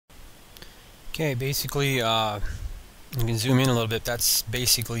Okay, basically, you can zoom in a little bit. That's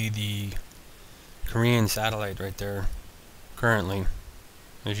basically the Korean satellite right there. Currently,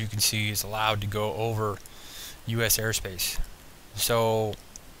 as you can see, is allowed to go over U.S. airspace. So,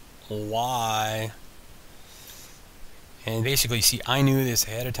 why? And basically, see, I knew this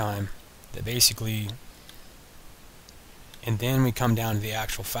ahead of time. That basically, and then we come down to the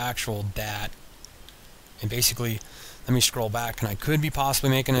actual factual dat. And basically, let me scroll back, and I could be possibly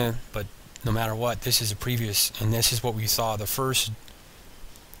making a, but no matter what, this is a previous, and this is what we saw the first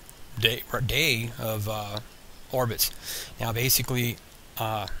day of orbits. Now, basically,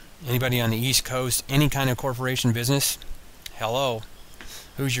 anybody on the East Coast, any kind of corporation business, hello,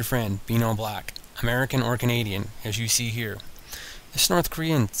 who's your friend? Beanoblack, American or Canadian, as you see here. This North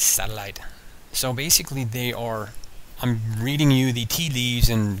Korean satellite. So basically, they are. I'm reading you the tea leaves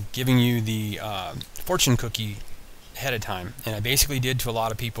and giving you the fortune cookie ahead of time, and I basically did to a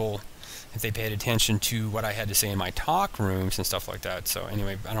lot of people if they paid attention to what I had to say in my talk rooms and stuff like that. So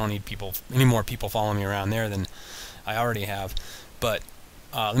anyway, I don't need any more people following me around there than I already have. But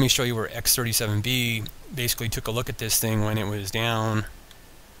let me show you where X-37B basically took a look at this thing when it was down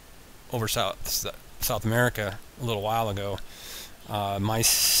over South America a little while ago. My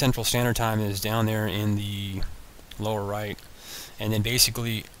Central Standard Time is down there in the lower right, and then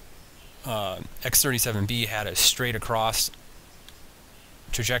basically X-37B had a straight across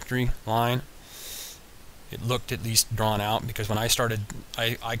trajectory line. It looked at least drawn out, because when I started,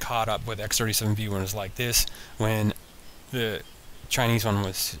 I caught up with X-37B when it was like this, when the Chinese one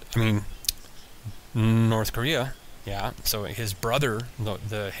was, North Korea, yeah, so his brother,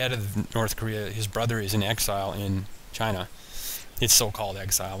 the head of North Korea, his brother is in exile in China. It's so-called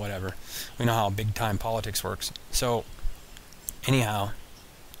exile, whatever. We know how big-time politics works. So, anyhow,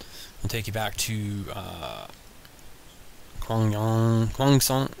 we'll take you back to Kwangmyong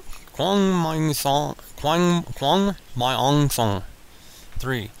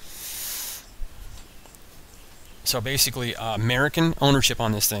 3. So basically, American ownership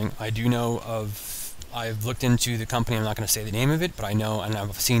on this thing. I do know of. I've looked into the company. I'm not going to say the name of it, but I know, and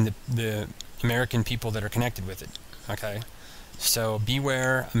I've seen the American people that are connected with it. Okay, so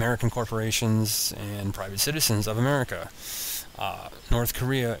beware American corporations and private citizens of America. North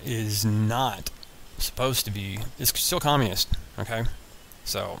Korea is not supposed to be. It's still communist. Okay,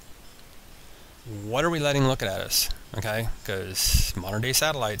 so what are we letting look at us? Okay, because modern day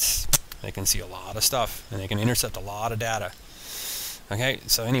satellites, they can see a lot of stuff and they can intercept a lot of data. Okay,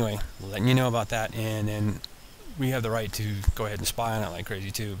 so anyway, letting you know about that, and then we have the right to go ahead and spy on it like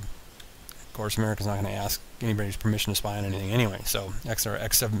crazy too. Of course, America's not going to ask anybody's permission to spy on anything anyway. So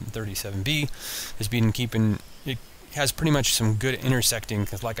X-37B has been keeping. It has pretty much some good intersecting,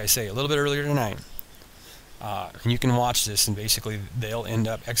 because like I say a little bit earlier tonight, and you can watch this, and basically they'll end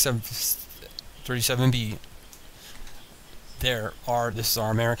up X-37B. This is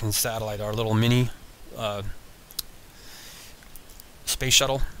our American satellite, our little mini space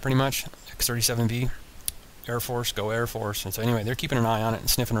shuttle, pretty much, X-37B, Air Force, go Air Force. And so anyway, they're keeping an eye on it and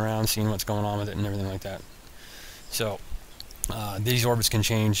sniffing around, seeing what's going on with it and everything like that. So these orbits can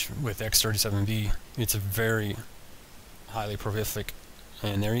change with X-37B. It's a very highly prolific.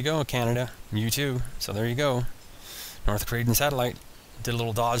 And there you go, Canada, you too. So there you go, North Korean satellite. Did a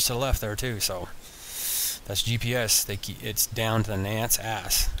little dodge to the left there too. So that's GPS. It's down to the gnat's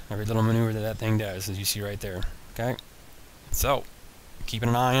ass. Every little maneuver that thing does, as you see right there. Okay, so keeping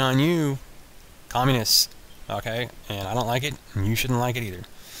an eye on you, communists. Okay, and I don't like it, and you shouldn't like it either.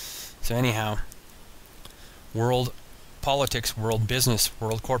 So anyhow, world politics, world business,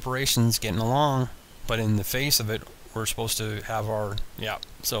 world corporations getting along, but in the face of it, we're supposed to have our,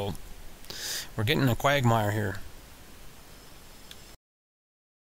 so we're getting a quagmire here.